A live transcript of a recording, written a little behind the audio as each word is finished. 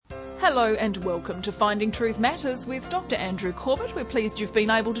Hello and welcome to Finding Truth Matters with Dr. Andrew Corbett. We're pleased you've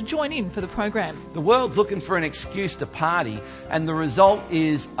been able to join in for the program. The world's looking for an excuse to party, and the result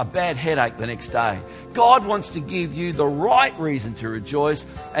is a bad headache the next day. God wants to give you the right reason to rejoice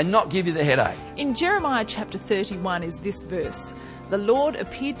and not give you the headache. In Jeremiah chapter 31 is this verse. The Lord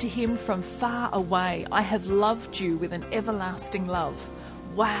appeared to him from far away. I have loved you with an everlasting love.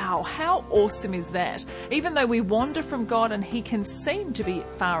 Wow, how awesome is that? Even though we wander from God and he can seem to be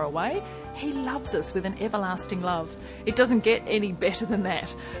far away, he loves us with an everlasting love. It doesn't get any better than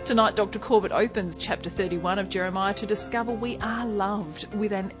that. Tonight, Dr. Corbett opens chapter 31 of Jeremiah to discover we are loved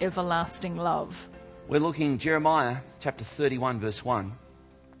with an everlasting love. We're looking Jeremiah chapter 31 verse 1.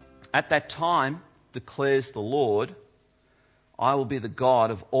 At that time, declares the Lord, I will be the God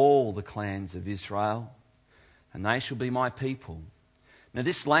of all the clans of Israel, and they shall be my people. Now,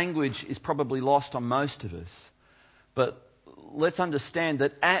 this language is probably lost on most of us, but let's understand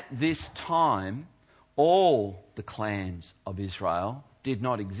that at this time, all the clans of Israel did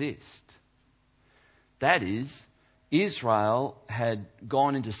not exist. That is, Israel had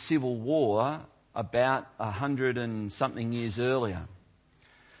gone into civil war about 100 and something years earlier.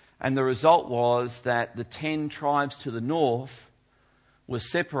 And the result was that the 10 tribes to the north were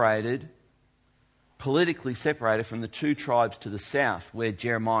politically separated from the 2 tribes to the south, where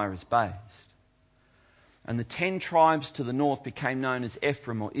Jeremiah is based. And the 10 tribes to the north became known as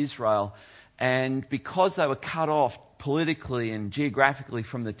Ephraim or Israel. And because they were cut off politically and geographically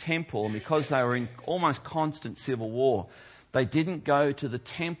from the temple, and because they were in almost constant civil war, they didn't go to the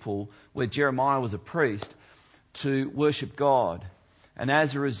temple where Jeremiah was a priest to worship God. And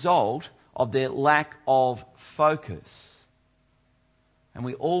as a result of their lack of focus, and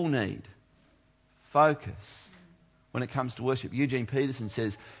we all need focus when it comes to worship. Eugene Peterson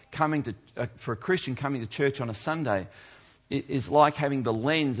says for a Christian coming to church on a Sunday is like having the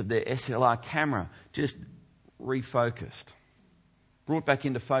lens of their SLR camera just refocused, brought back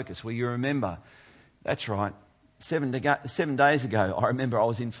into focus, where you remember, that's right, 7 days ago I remember I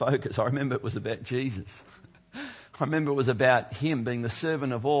was in focus. I remember it was about Jesus. I remember it was about him being the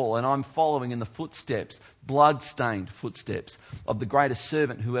servant of all, and I'm following in the footsteps, blood-stained footsteps of the greatest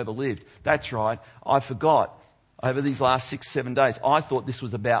servant who ever lived. That's right, I forgot over these last 6-7 days. I thought this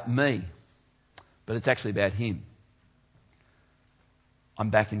was about me, but it's actually about him. I'm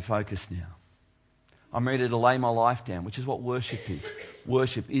back in focus now. I'm ready to lay my life down, which is what worship is.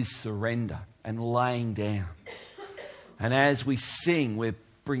 Worship is surrender and laying down. And as we sing, we're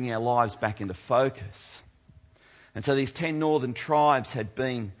bringing our lives back into focus. And so these 10 northern tribes had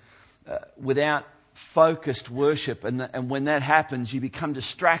been without focused worship. And when that happens, you become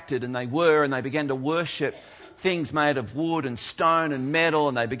distracted. And they began to worship things made of wood and stone and metal.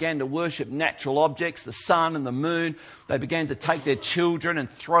 And they began to worship natural objects, the sun and the moon. They began to take their children and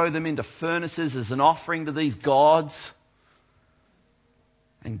throw them into furnaces as an offering to these gods.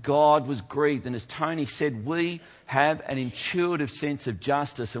 And God was grieved. And as Tony said, we have an intuitive sense of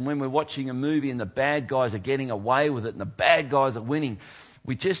justice. And when we're watching a movie and the bad guys are getting away with it and the bad guys are winning,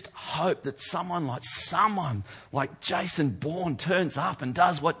 we just hope that someone like Jason Bourne turns up and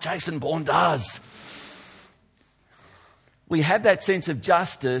does what Jason Bourne does. We have that sense of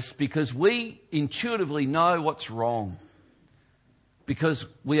justice because we intuitively know what's wrong. Because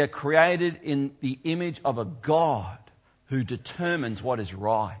we are created in the image of a God who determines what is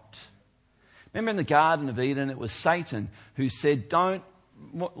right. Remember in the Garden of Eden, it was Satan who said,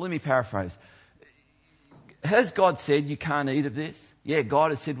 let me paraphrase. Has God said you can't eat of this? Yeah,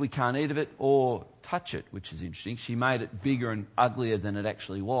 God has said we can't eat of it or touch it, which is interesting. She made it bigger and uglier than it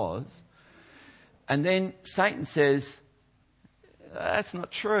actually was. And then Satan says, that's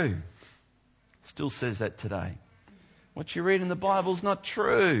not true. Still says that today. What you read in the Bible is not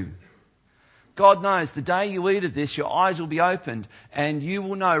true. God knows the day you eat of this, your eyes will be opened and you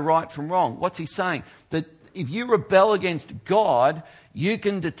will know right from wrong. What's he saying? That if you rebel against God, you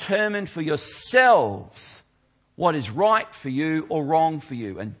can determine for yourselves what is right for you or wrong for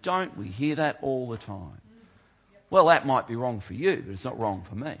you. And don't we hear that all the time? Well, that might be wrong for you, but it's not wrong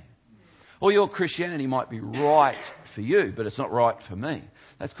for me. Or your Christianity might be right for you, but it's not right for me.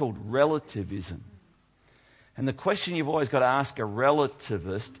 That's called relativism. And the question you've always got to ask a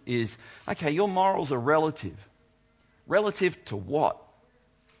relativist is, okay, your morals are relative. Relative to what?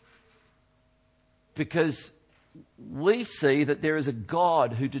 Because we see that there is a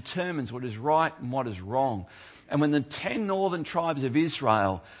God who determines what is right and what is wrong. And when the 10 northern tribes of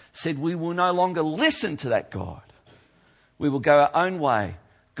Israel said, we will no longer listen to that God, we will go our own way,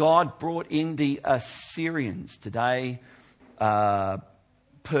 God brought in the Assyrians, today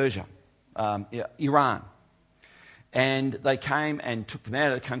Persia, Iran. And they came and took them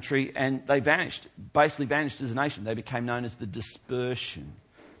out of the country, and they vanished, basically vanished as a nation. They became known as the dispersion.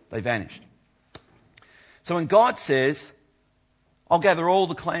 They vanished. So when God says, I'll gather all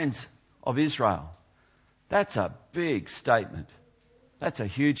the clans of Israel, that's a big statement. That's a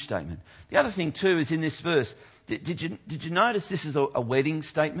huge statement. The other thing too is in this verse, did you notice this is a wedding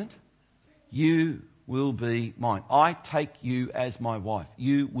statement? You will be mine. I take you as my wife.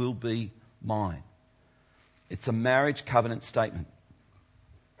 You will be mine. It's a marriage covenant statement.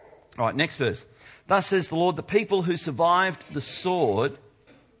 All right, next verse. Thus says the Lord, the people who survived the sword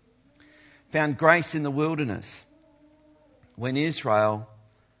found grace in the wilderness when Israel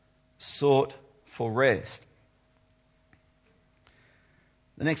sought for rest.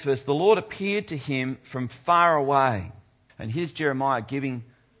 The next verse, the Lord appeared to him from far away. And here's Jeremiah giving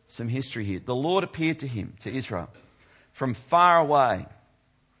some history here. The Lord appeared to him, to Israel, from far away.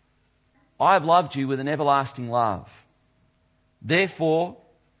 I have loved you with an everlasting love. Therefore,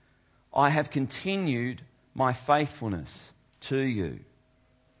 I have continued my faithfulness to you.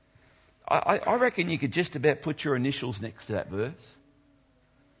 I reckon you could just about put your initials next to that verse.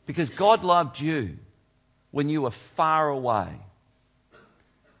 Because God loved you when you were far away.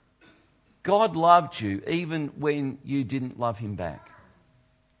 God loved you even when you didn't love him back.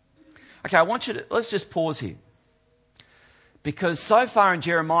 Okay, let's just pause here. Because so far in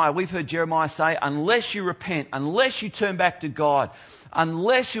Jeremiah, we've heard Jeremiah say, unless you repent, unless you turn back to God,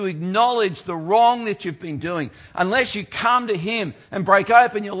 unless you acknowledge the wrong that you've been doing, unless you come to him and break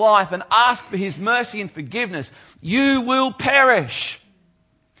open your life and ask for his mercy and forgiveness, you will perish.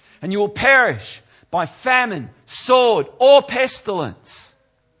 And you will perish by famine, sword, or pestilence.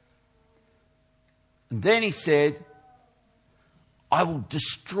 And then he said, I will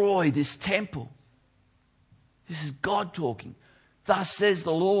destroy this temple. This is God talking. Thus says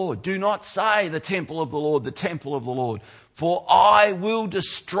the Lord. Do not say the temple of the Lord, the temple of the Lord. For I will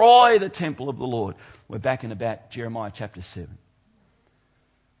destroy the temple of the Lord. We're back in about Jeremiah chapter 7.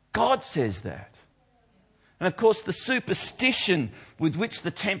 God says that. And of course the superstition with which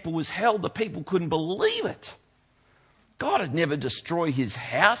the temple was held, the people couldn't believe it. God would never destroy his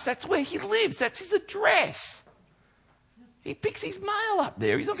house. That's where he lives. That's his address. He picks his mail up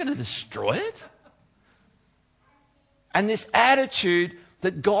there. He's not going to destroy it. And this attitude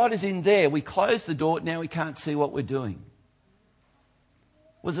that God is in there, we close the door, now we can't see what we're doing,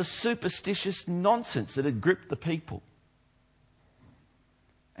 was a superstitious nonsense that had gripped the people.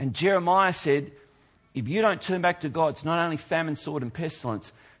 And Jeremiah said, if you don't turn back to God, it's not only famine, sword and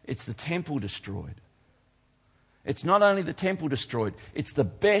pestilence, it's the temple destroyed. It's not only the temple destroyed, it's the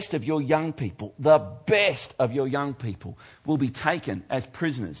best of your young people. The best of your young people will be taken as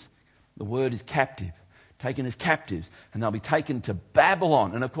prisoners. The word is captive. Taken as captives, and they'll be taken to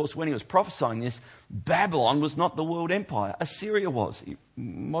Babylon. And of course, when he was prophesying this, Babylon was not the world empire. Assyria was.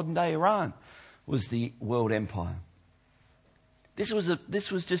 Modern day Iran was the world empire. This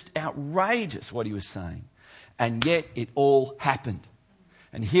was just outrageous what he was saying. And yet it all happened.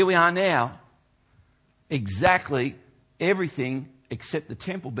 And here we are now, exactly everything except the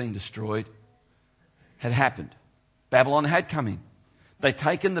temple being destroyed had happened. Babylon had come in. They'd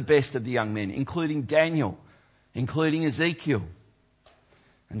taken the best of the young men, including Daniel, including Ezekiel,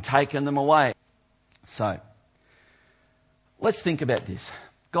 and taken them away. So, let's think about this.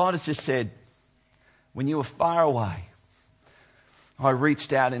 God has just said, when you were far away, I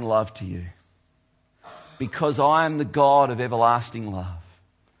reached out in love to you. Because I am the God of everlasting love.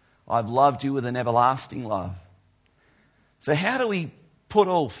 I've loved you with an everlasting love. So how do we put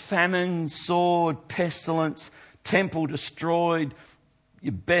all famine, sword, pestilence, temple destroyed,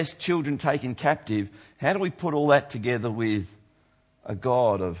 your best children taken captive, how do we put all that together with a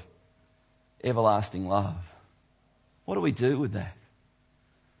God of everlasting love? What do we do with that?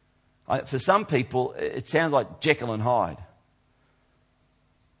 For some people, it sounds like Jekyll and Hyde.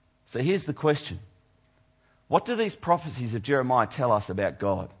 So here's the question. What do these prophecies of Jeremiah tell us about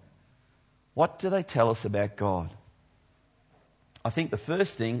God? What do they tell us about God? I think the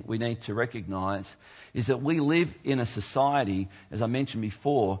first thing we need to recognise is that we live in a society, as I mentioned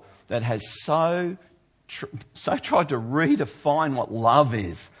before, that has so tried to redefine what love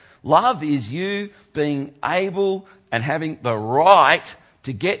is. Love is you being able and having the right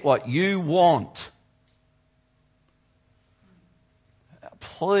to get what you want.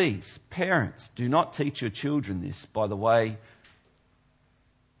 Please, parents, do not teach your children this by the way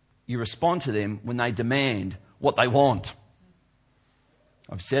you respond to them when they demand what they want.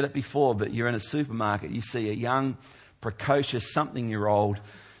 I've said it before, but you're in a supermarket, you see a young, precocious something-year-old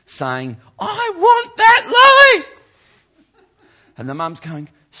saying, I want that lolly! And the mum's going,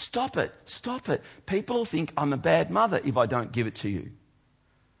 Stop it. Stop it. People will think I'm a bad mother if I don't give it to you.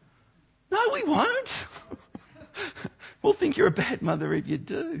 No, we won't. We'll think you're a bad mother if you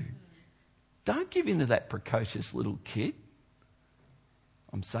do. Don't give in to that precocious little kid.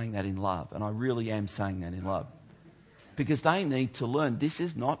 I'm saying that in love, and I really am saying that in love. Because they need to learn this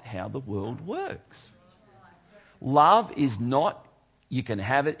is not how the world works. Love is not, you can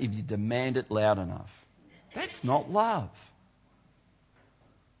have it if you demand it loud enough. That's not love.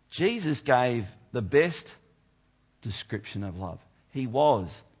 Jesus gave the best description of love. He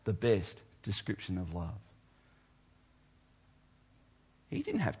was the best description of love. He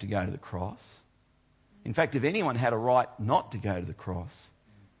didn't have to go to the cross. In fact, if anyone had a right not to go to the cross,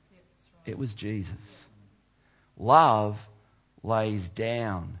 it was Jesus. Love lays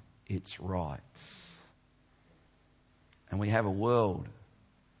down its rights. And we have a world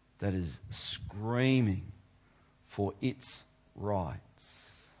that is screaming for its rights.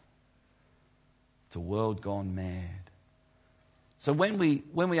 It's a world gone mad. So when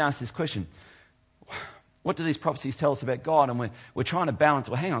we ask this question, what do these prophecies tell us about God? And we're trying to balance,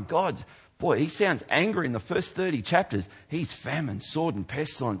 well, hang on, God, boy, he sounds angry in the first 30 chapters. He's famine, sword and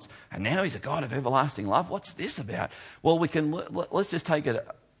pestilence. And now he's a God of everlasting love. What's this about? Well, let's just take it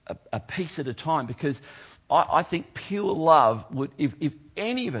a piece at a time, because I think pure love would, if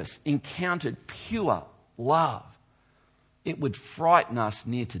any of us encountered pure love, it would frighten us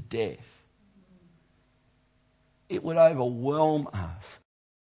near to death. It would overwhelm us.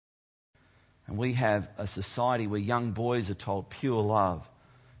 And we have a society where young boys are told pure love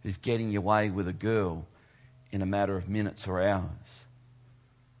is getting your way with a girl in a matter of minutes or hours.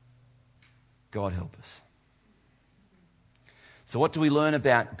 God help us. So what do we learn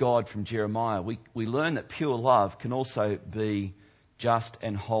about God from Jeremiah? We learn that pure love can also be just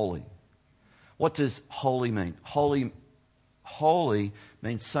and holy. What does holy mean? Holy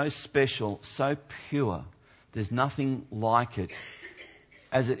means so special, so pure. There's nothing like it,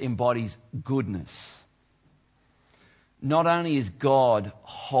 as it embodies goodness. Not only is God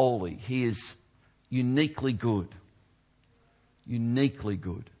holy, he is uniquely good. Uniquely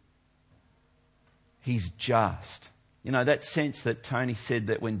good. He's just. You know, that sense that Tony said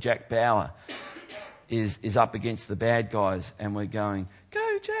that when Jack Bauer is up against the bad guys and we're going,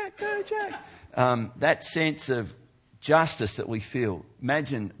 go Jack, go Jack. That sense of justice that we feel.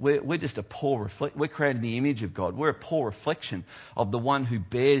 Imagine we're just a poor reflection. We're created in the image of God. We're a poor reflection of the one who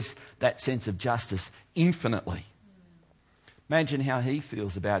bears that sense of justice infinitely. Imagine how he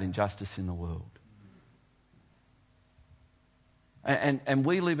feels about injustice in the world. And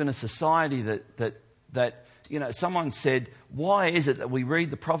we live in a society that you know, someone said, why is it that we read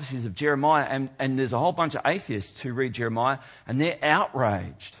the prophecies of Jeremiah and there's a whole bunch of atheists who read Jeremiah and they're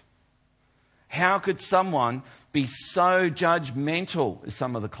outraged? How could someone be so judgmental, is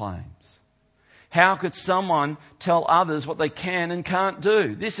some of the claims? How could someone tell others what they can and can't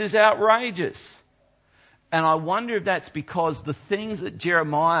do? This is outrageous. And I wonder if that's because the things that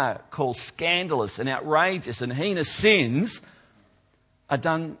Jeremiah calls scandalous and outrageous and heinous sins are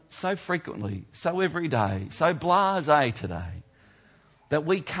done so frequently, so every day, so blasé today, that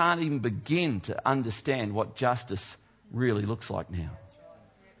we can't even begin to understand what justice really looks like now.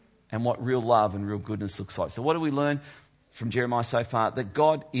 And what real love and real goodness looks like. So what do we learn from Jeremiah so far? That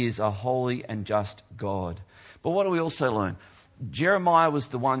God is a holy and just God. But what do we also learn? Jeremiah was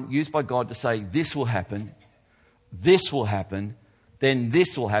the one used by God to say, this will happen, then this will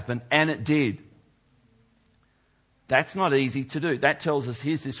happen, and it did. That's not easy to do. That tells us,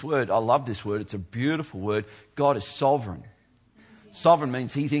 here's this word. I love this word. It's a beautiful word. God is sovereign. Sovereign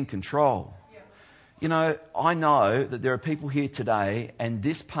means he's in control. You know, I know that there are people here today, and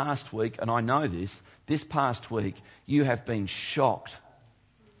this past week, and I know this past week, you have been shocked.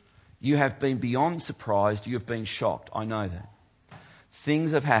 You have been beyond surprised. You have been shocked. I know that.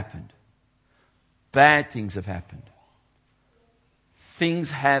 Things have happened. Bad things have happened. Things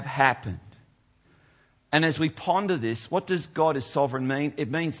have happened. And as we ponder this, what does God as sovereign mean?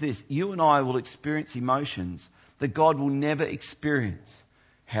 It means this: you and I will experience emotions that God will never experience.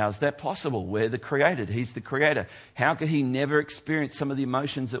 How's that possible? We're the created. He's the creator. How could he never experience some of the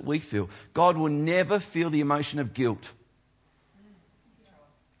emotions that we feel? God will never feel the emotion of guilt.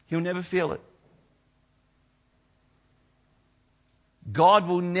 He'll never feel it. God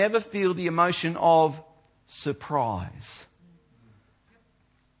will never feel the emotion of surprise.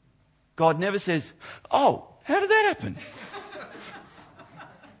 God never says, oh, how did that happen?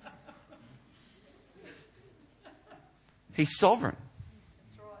 He's sovereign.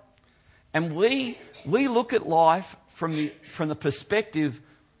 And we look at life from the perspective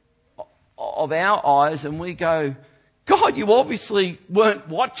of our eyes and we go, God, you obviously weren't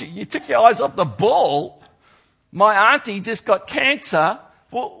watching. You took your eyes off the ball. My auntie just got cancer.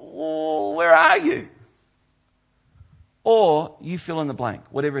 Well, where are you? Or you fill in the blank,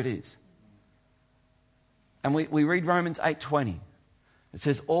 whatever it is. And we read Romans 8:20. It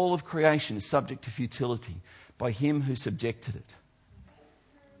says, all of creation is subject to futility by him who subjected it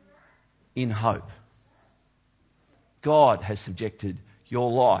in hope. God has subjected your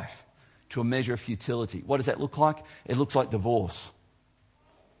life to a measure of futility. What does that look like? It looks like divorce.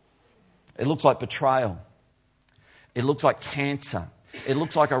 It looks like betrayal. It looks like cancer. It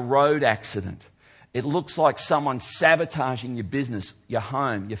looks like a road accident. It looks like someone sabotaging your business, your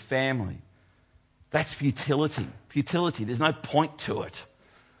home, your family. That's futility. Futility. There's no point to it.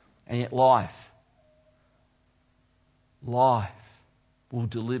 And yet life will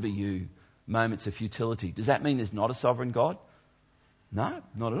deliver you moments of futility. Does that mean there's not a sovereign God? No,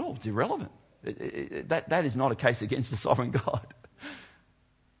 not at all. It's irrelevant. That is not a case against the sovereign God.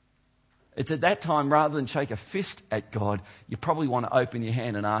 It's at that time, rather than shake a fist at God, you probably want to open your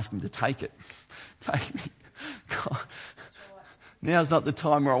hand and ask him to take it. Take me. God. Now's not the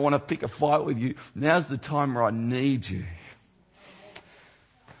time where I want to pick a fight with you. Now's the time where I need you.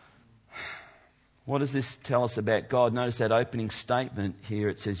 What does this tell us about God? Notice that opening statement here.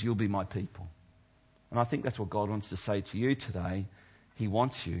 It says, you'll be my people. And I think that's what God wants to say to you today. He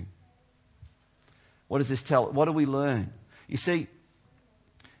wants you. What does this tell? What do we learn? You see,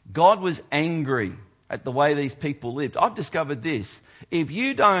 God was angry at the way these people lived. I've discovered this. If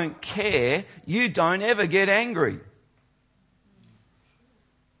you don't care, you don't ever get angry.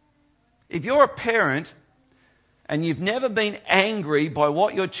 If you're a parent and you've never been angry by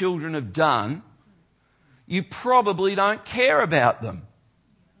what your children have done, you probably don't care about them.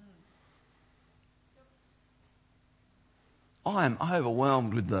 I am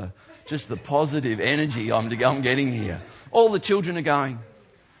overwhelmed with the positive energy I'm getting here. All the children are going,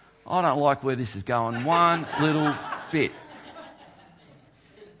 I don't like where this is going one little bit.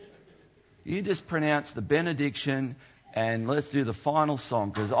 You just pronounce the benediction and let's do the final song,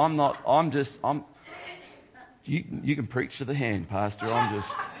 because you can preach to the hand, Pastor.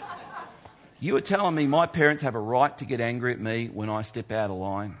 You were telling me my parents have a right to get angry at me when I step out of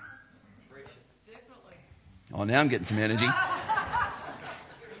line. Definitely. Oh, now I'm getting some energy.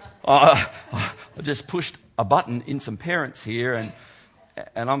 I just pushed a button in some parents here,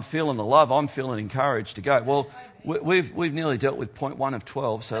 and I'm feeling the love. I'm feeling encouraged to go. Well, we've nearly dealt with point 1 of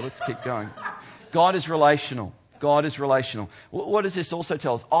 12, so let's keep going. God is relational. God is relational. What does this also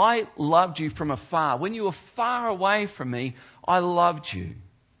tell us? I loved you from afar. When you were far away from me, I loved you.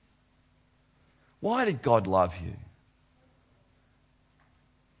 Why did God love you?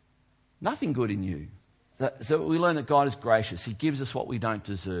 Nothing good in you. So we learn that God is gracious. He gives us what we don't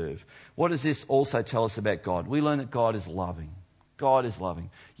deserve. What does this also tell us about God? We learn that God is loving. God is loving.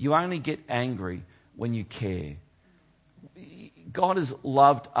 You only get angry when you care. God has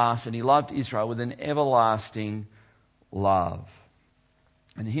loved us, and he loved Israel with an everlasting love.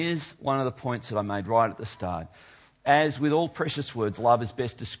 And here's one of the points that I made right at the start. As with all precious words, love is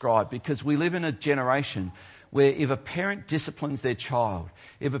best described, because we live in a generation where if a parent disciplines their child,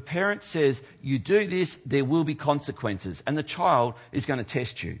 if a parent says, you do this, there will be consequences, and the child is going to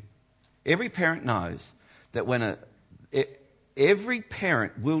test you. Every parent knows that every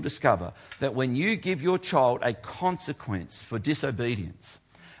parent will discover that when you give your child a consequence for disobedience,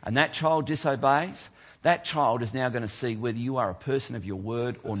 and that child disobeys, that child is now going to see whether you are a person of your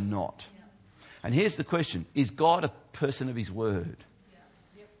word or not. And here's the question, is God a person of his word?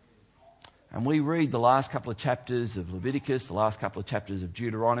 And we read the last couple of chapters of Leviticus, the last couple of chapters of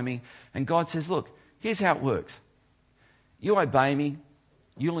Deuteronomy, and God says, look, here's how it works. You obey me,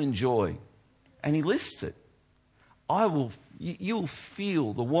 you'll enjoy. And he lists it. You'll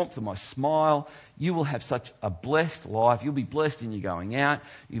feel the warmth of my smile. You will have such a blessed life. You'll be blessed in your going out.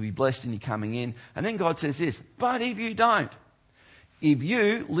 You'll be blessed in your coming in. And then God says this, but if you don't, if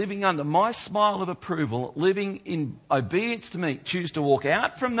you, living under my smile of approval, living in obedience to me, choose to walk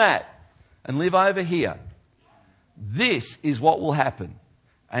out from that and live over here, this is what will happen.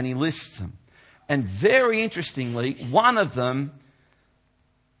 And he lists them. And very interestingly, one of them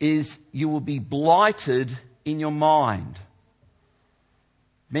is you will be blighted in your mind.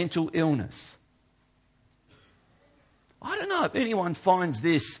 Mental illness. I don't know if anyone finds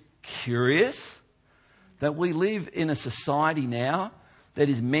this curious, that we live in a society now that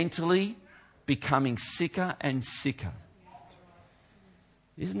is mentally becoming sicker and sicker.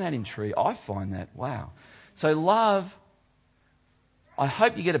 Isn't that intriguing? I find that, wow. So love, I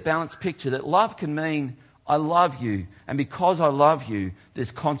hope you get a balanced picture that love can mean I love you, and because I love you,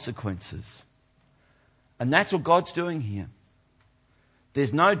 there's consequences. And that's what God's doing here.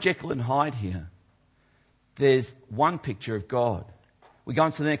 There's no Jekyll and Hyde here. There's one picture of God. We go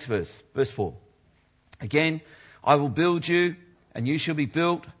on to the next verse, verse 4. Again, I will build you, and you shall be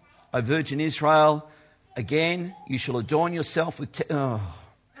built, O Virgin Israel. Again, you shall adorn yourself with... I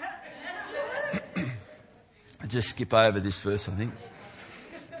just skip over this verse, I think.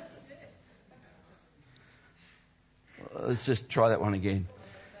 Let's just try that one again.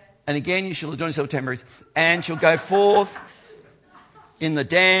 And again, you shall adorn yourself with tambourines, and shall go forth in the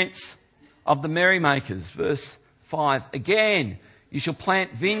dance of the merrymakers. Verse 5. Again, you shall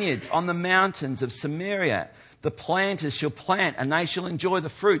plant vineyards on the mountains of Samaria. The planters shall plant, and they shall enjoy the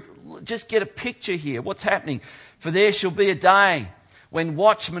fruit. Just get a picture here. What's happening? For there shall be a day when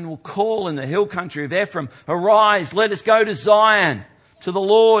watchmen will call in the hill country of Ephraim, arise, let us go to Zion, to the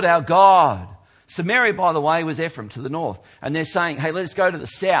Lord our God. Samaria, by the way, was Ephraim to the north. And they're saying, hey, let us go to the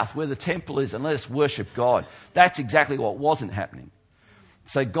south where the temple is and let us worship God. That's exactly what wasn't happening.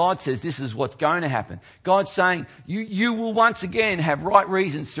 So God says this is what's going to happen. God's saying you will once again have right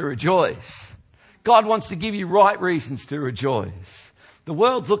reasons to rejoice. God wants to give you right reasons to rejoice. The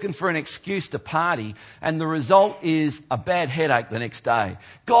world's looking for an excuse to party, and the result is a bad headache the next day.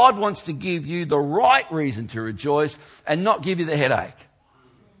 God wants to give you the right reason to rejoice and not give you the headache.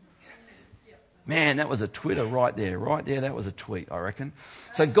 Man, that was a Twitter right there. Right there, that was a tweet, I reckon.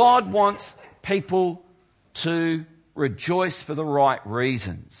 So God wants people to rejoice for the right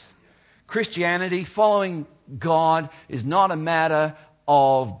reasons. Christianity, following God, is not a matter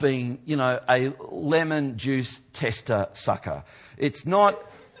of being, a lemon juice tester sucker. It's not.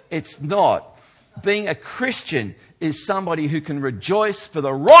 Being a Christian is somebody who can rejoice for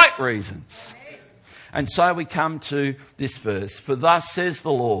the right reasons. And so we come to this verse. For thus says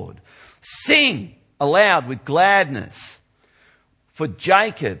the Lord, sing aloud with gladness for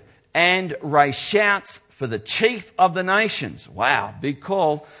Jacob, and raise shouts for the chief of the nations. Wow, big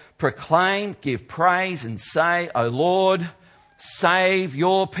call. Proclaim, give praise, and say, O Lord, save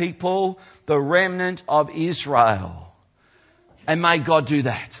your people, the remnant of Israel. And may God do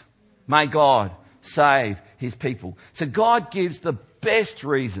that. May God save his people. So God gives the best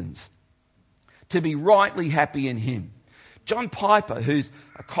reasons to be rightly happy in him. John Piper, who's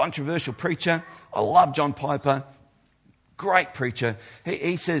a controversial preacher, I love John Piper, great preacher,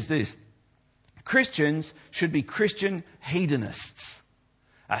 he says this: Christians should be Christian hedonists.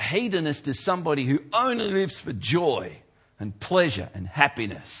 A hedonist is somebody who only lives for joy and pleasure and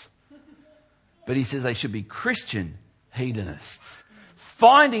happiness. But he says they should be Christian hedonists,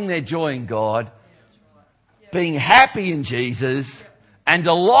 finding their joy in God, being happy in Jesus, and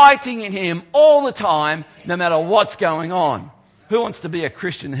delighting in him all the time, no matter what's going on. Who wants to be a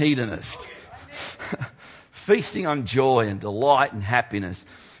Christian hedonist? Feasting on joy and delight and happiness.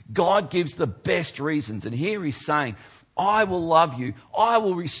 God gives the best reasons. And here he's saying, I will love you. I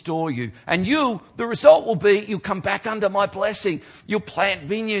will restore you. And the result will be you'll come back under my blessing. You'll plant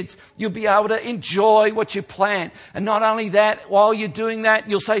vineyards. You'll be able to enjoy what you plant. And not only that, while you're doing that,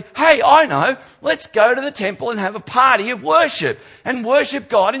 you'll say, hey, I know, let's go to the temple and have a party of worship and worship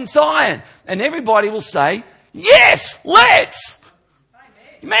God in Zion. And everybody will say, yes, let's.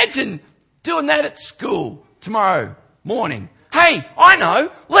 Imagine doing that at school tomorrow morning. Hey, I know,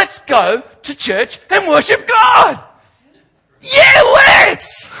 let's go to church and worship God. Yeah,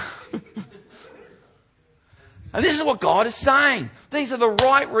 let's! And this is what God is saying. These are the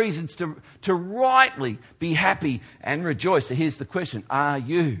right reasons to rightly be happy and rejoice. So here's the question. Are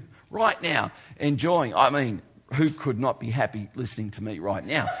you right now enjoying? I mean, who could not be happy listening to me right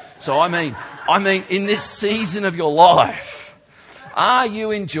now? So I mean, in this season of your life, are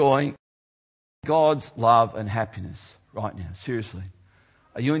you enjoying God's love and happiness right now? Seriously.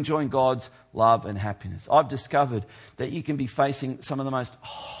 Are you enjoying God's love and happiness? I've discovered that you can be facing some of the most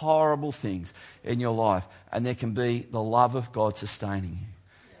horrible things in your life, and there can be the love of God sustaining you,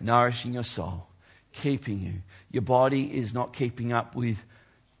 nourishing your soul, keeping you. Your body is not keeping up with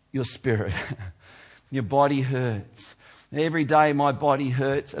your spirit. Your body hurts. Every day my body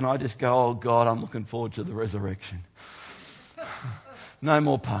hurts, and I just go, oh God, I'm looking forward to the resurrection. No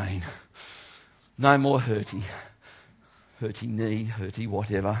more pain. No more hurty knee, hurty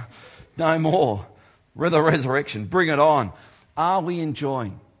whatever. No more. The resurrection. Bring it on. Are we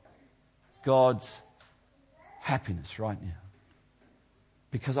enjoying God's happiness right now?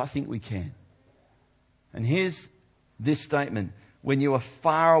 Because I think we can. And here's this statement. When you were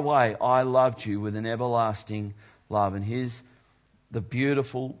far away, I loved you with an everlasting love. And here's the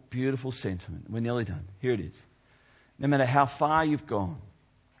beautiful, beautiful sentiment. We're nearly done. Here it is. No matter how far you've gone,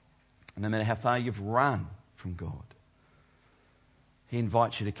 no matter how far you've run from God, He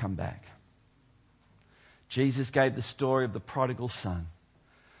invites you to come back. Jesus gave the story of the prodigal son,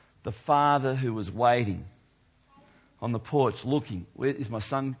 the father who was waiting on the porch looking, where is my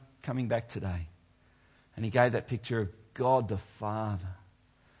son coming back today? And he gave that picture of God the Father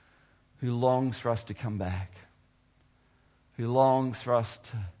who longs for us to come back, who longs for us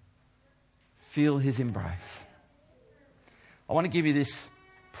to feel his embrace. I want to give you this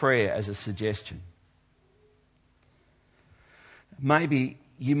prayer as a suggestion. Maybe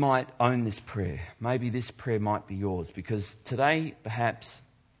you might own this prayer. Maybe this prayer might be yours, because today perhaps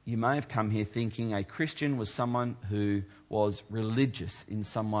you may have come here thinking a Christian was someone who was religious in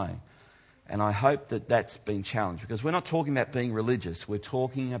some way. And I hope that that's been challenged, because we're not talking about being religious. We're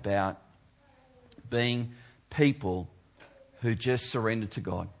talking about being people who just surrender to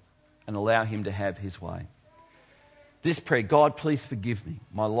God and allow him to have his way. This prayer: God, please forgive me.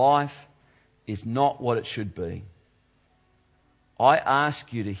 My life is not what it should be. I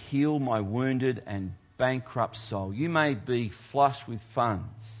ask you to heal my wounded and bankrupt soul. You may be flush with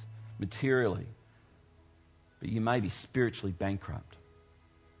funds materially, but you may be spiritually bankrupt.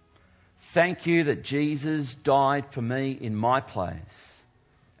 Thank you that Jesus died for me in my place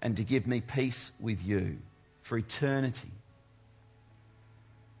and to give me peace with you for eternity.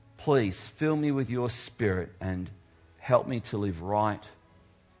 Please fill me with your Spirit and help me to live right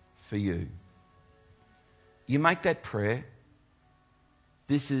for you. You make that prayer.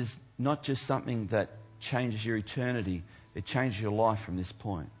 This is not just something that changes your eternity, it changes your life from this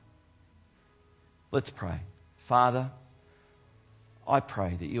point. Let's pray. Father, I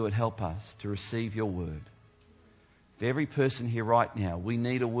pray that you would help us to receive your word. For every person here right now, we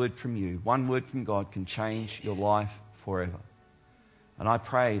need a word from you. One word from God can change your life forever. And I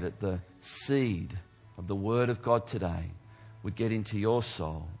pray that the seed of the word of God today would get into your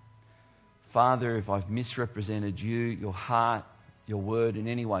soul. Father, if I've misrepresented you, your heart, your word in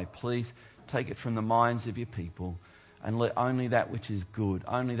any way, please take it from the minds of your people and let only that which is good,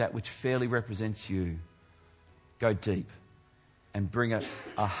 only that which fairly represents you, go deep and bring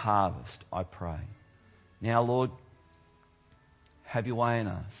a harvest, I pray. Now, Lord, have your way in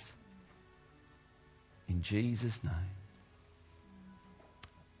us. In Jesus' name.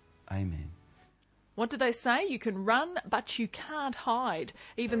 Amen. What do they say? You can run, but you can't hide.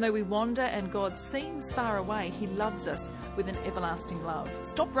 Even though we wander and God seems far away, he loves us with an everlasting love.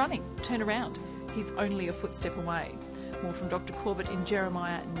 Stop running. Turn around. He's only a footstep away. More from Dr. Corbett in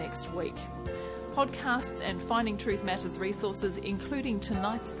Jeremiah next week. Podcasts and Finding Truth Matters resources, including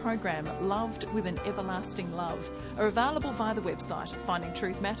tonight's program, Loved with an Everlasting Love, are available via the website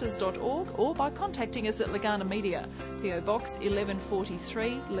findingtruthmatters.org or by contacting us at Legana Media, PO Box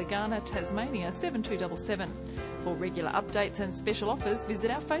 1143, Legana, Tasmania 7277. For regular updates and special offers,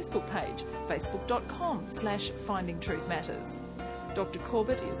 visit our Facebook page, facebook.com/findingtruthmatters. Dr.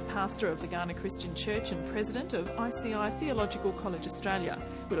 Corbett is pastor of Legana Christian Church and president of ICI Theological College Australia.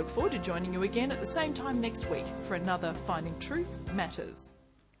 We look forward to joining you again at the same time next week for another Finding Truth Matters.